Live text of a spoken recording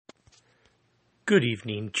Good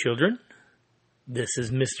evening, children. This is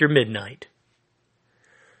Mr. Midnight.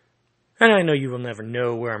 And I know you will never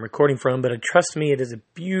know where I'm recording from, but trust me, it is a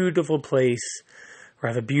beautiful place where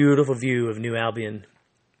I have a beautiful view of New Albion.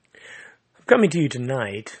 I'm coming to you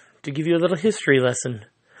tonight to give you a little history lesson,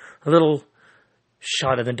 a little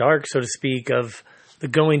shot in the dark, so to speak, of the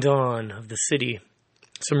goings-on of the city.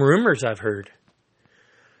 Some rumors I've heard.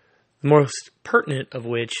 The most pertinent of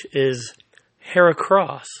which is Hera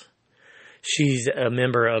Cross. She's a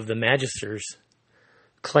member of the Magisters,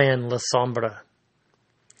 Clan La Sombra.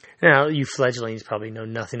 Now, you fledglings probably know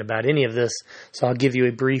nothing about any of this, so I'll give you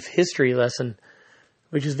a brief history lesson,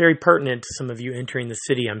 which is very pertinent to some of you entering the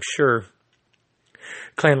city, I'm sure.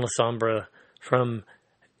 Clan La Sombra, from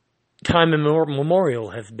time immemorial,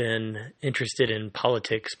 have been interested in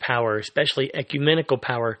politics, power, especially ecumenical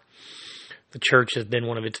power. The church has been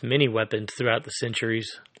one of its many weapons throughout the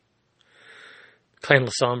centuries. Clan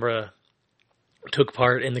La Sombra took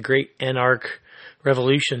part in the Great Anarch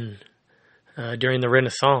Revolution during the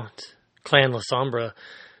Renaissance. Clan La Sombra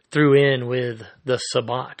threw in with the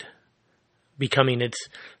Sabbat, becoming its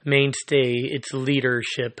mainstay, its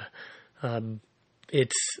leadership,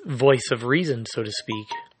 its voice of reason, so to speak.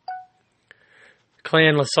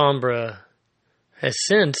 Clan La Sombra has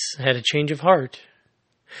since had a change of heart.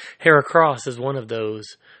 Hera Cross is one of those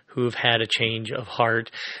who have had a change of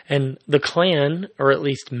heart, and the clan, or at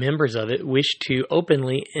least members of it, wish to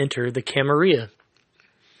openly enter the Camarilla.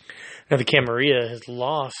 Now, the Camarilla has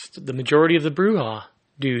lost the majority of the Bruja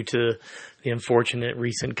due to the unfortunate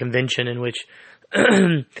recent convention in which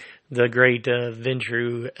the great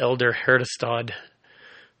Ventru Elder Herdestad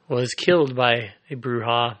was killed by a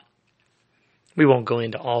Bruja. We won't go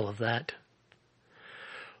into all of that.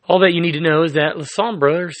 All that you need to know is that La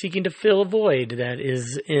Sombra are seeking to fill a void that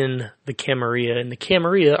is in the Camarilla, and the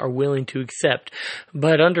Camarilla are willing to accept,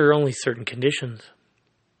 but under only certain conditions.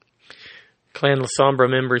 Clan La Sombra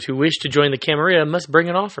members who wish to join the Camarilla must bring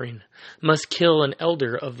an offering, must kill an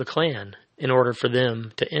elder of the clan in order for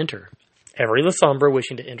them to enter. Every La Sombra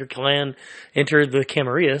wishing to enter the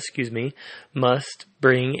Camarilla, must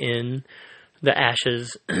bring in the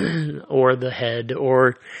ashes or the head,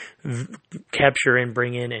 or capture and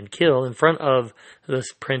bring in and kill in front of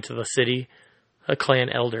this prince of a city, a clan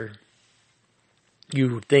elder.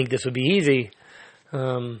 You would think this would be easy.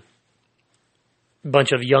 Bunch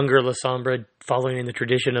of younger La Sombra following in the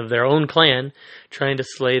tradition of their own clan, trying to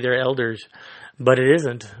slay their elders. But it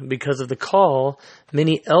isn't. Because of the call,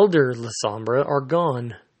 many elder La Sombra are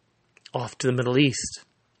gone off to the Middle East.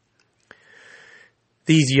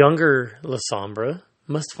 These younger La Sombra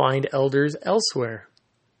must find elders elsewhere.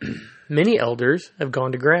 Many elders have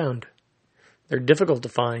gone to ground. They're difficult to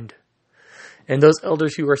find. And those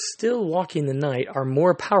elders who are still walking the night are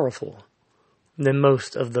more powerful than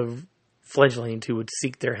most of the fledglings who would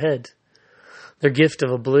seek their heads. Their gift of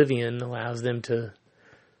oblivion allows them to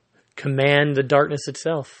command the darkness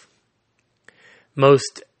itself.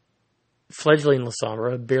 Most fledgling La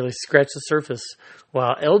Sombra barely scratch the surface,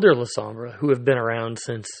 while elder La Sombra, who have been around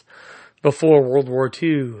since before World War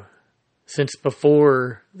II, since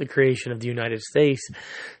before the creation of the United States,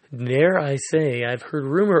 dare I say, I've heard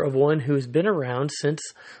rumor of one who has been around since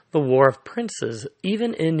the War of Princes,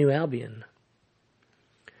 even in New Albion.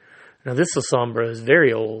 Now, this La Sombra is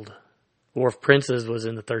very old. War of Princes was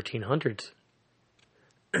in the 1300s,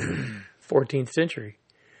 14th century.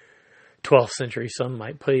 12th century, some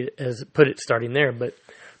might put it starting there, but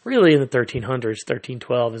really in the 1300s,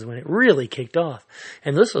 1312 is when it really kicked off.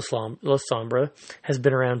 And this La Sombra has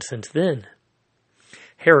been around since then.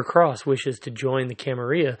 Hera Cross wishes to join the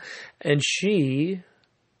Camarilla, and she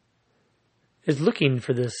is looking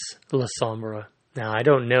for this La Sombra. Now, I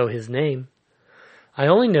don't know his name. I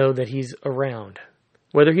only know that he's around.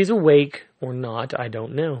 Whether he's awake or not, I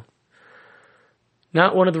don't know.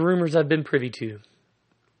 Not one of the rumors I've been privy to.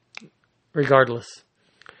 Regardless,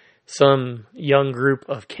 some young group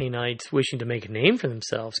of Canaanites wishing to make a name for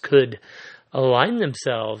themselves could align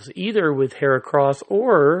themselves either with Hera Cross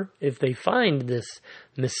or, if they find this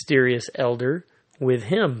mysterious elder, with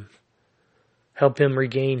him. Help him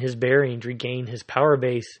regain his bearings, regain his power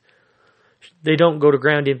base. They don't go to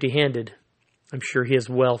ground empty-handed. I'm sure he has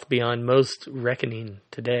wealth beyond most reckoning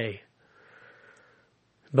today.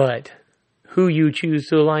 But who you choose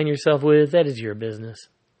to align yourself with, that is your business.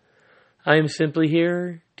 I am simply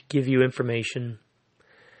here to give you information,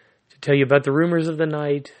 to tell you about the rumors of the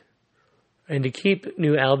night, and to keep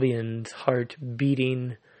New Albion's heart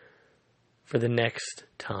beating for the next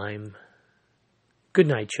time. Good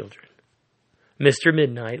night, children. Mr.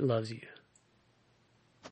 Midnight loves you.